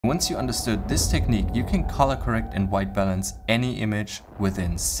once you understood this technique, you can color correct and white balance any image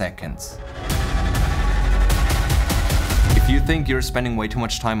within seconds. If you think you're spending way too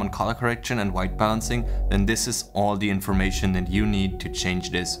much time on color correction and white balancing, then this is all the information that you need to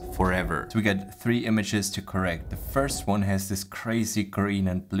change this forever. So we got 3 images to correct. The first one has this crazy green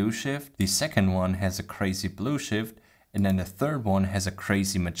and blue shift. The second one has a crazy blue shift. And then the third one has a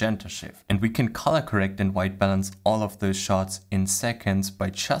crazy magenta shift. And we can color correct and white balance all of those shots in seconds by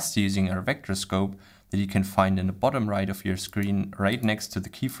just using our vector scope that you can find in the bottom right of your screen right next to the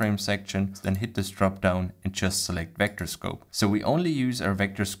keyframe section. Then hit this drop down and just select vector scope. So we only use our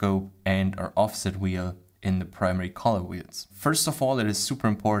vector scope and our offset wheel in the primary color wheels. First of all, it is super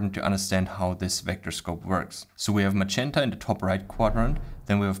important to understand how this vector scope works. So we have magenta in the top right quadrant,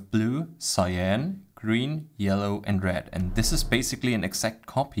 then we have blue, cyan, green, yellow and red. And this is basically an exact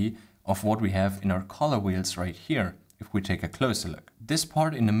copy of what we have in our color wheels right here, if we take a closer look. This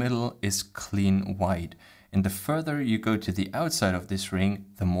part in the middle is clean white. And the further you go to the outside of this ring,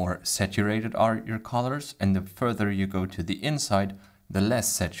 the more saturated are your colors. And the further you go to the inside, the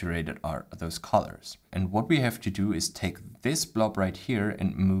less saturated are those colors. And what we have to do is take this blob right here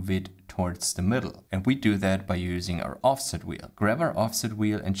and move it towards the middle. And we do that by using our offset wheel. Grab our offset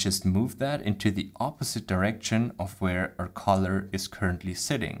wheel and just move that into the opposite direction of where our color is currently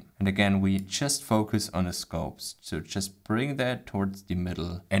sitting. And again, we just focus on the scopes. So just bring that towards the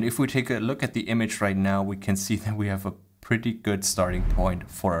middle. And if we take a look at the image right now, we can see that we have a pretty good starting point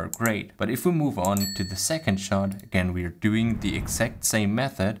for our grade. But if we move on to the second shot, again, we are doing the exact same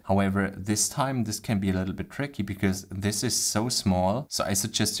method. However, this time this can be a little bit tricky because this is so small. So I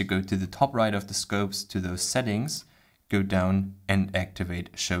suggest you go to the top right of the scopes to those settings, go down and activate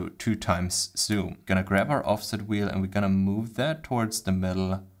show 2x zoom. Gonna grab our offset wheel and we're gonna move that towards the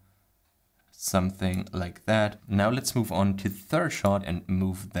middle, something like that. Now let's move on to the third shot and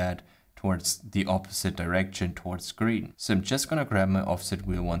move that towards the opposite direction, towards green. So I'm just gonna grab my offset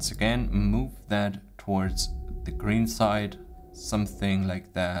wheel once again, move that towards the green side, something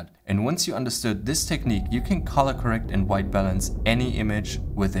like that. And once you understood this technique, you can color correct and white balance any image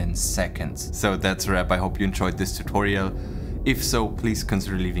within seconds. So that's a wrap. I hope you enjoyed this tutorial. If so, please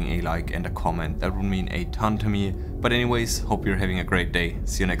consider leaving a like and a comment. That would mean a ton to me. But anyways, hope you're having a great day.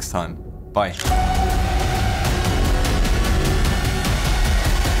 See you next time. Bye.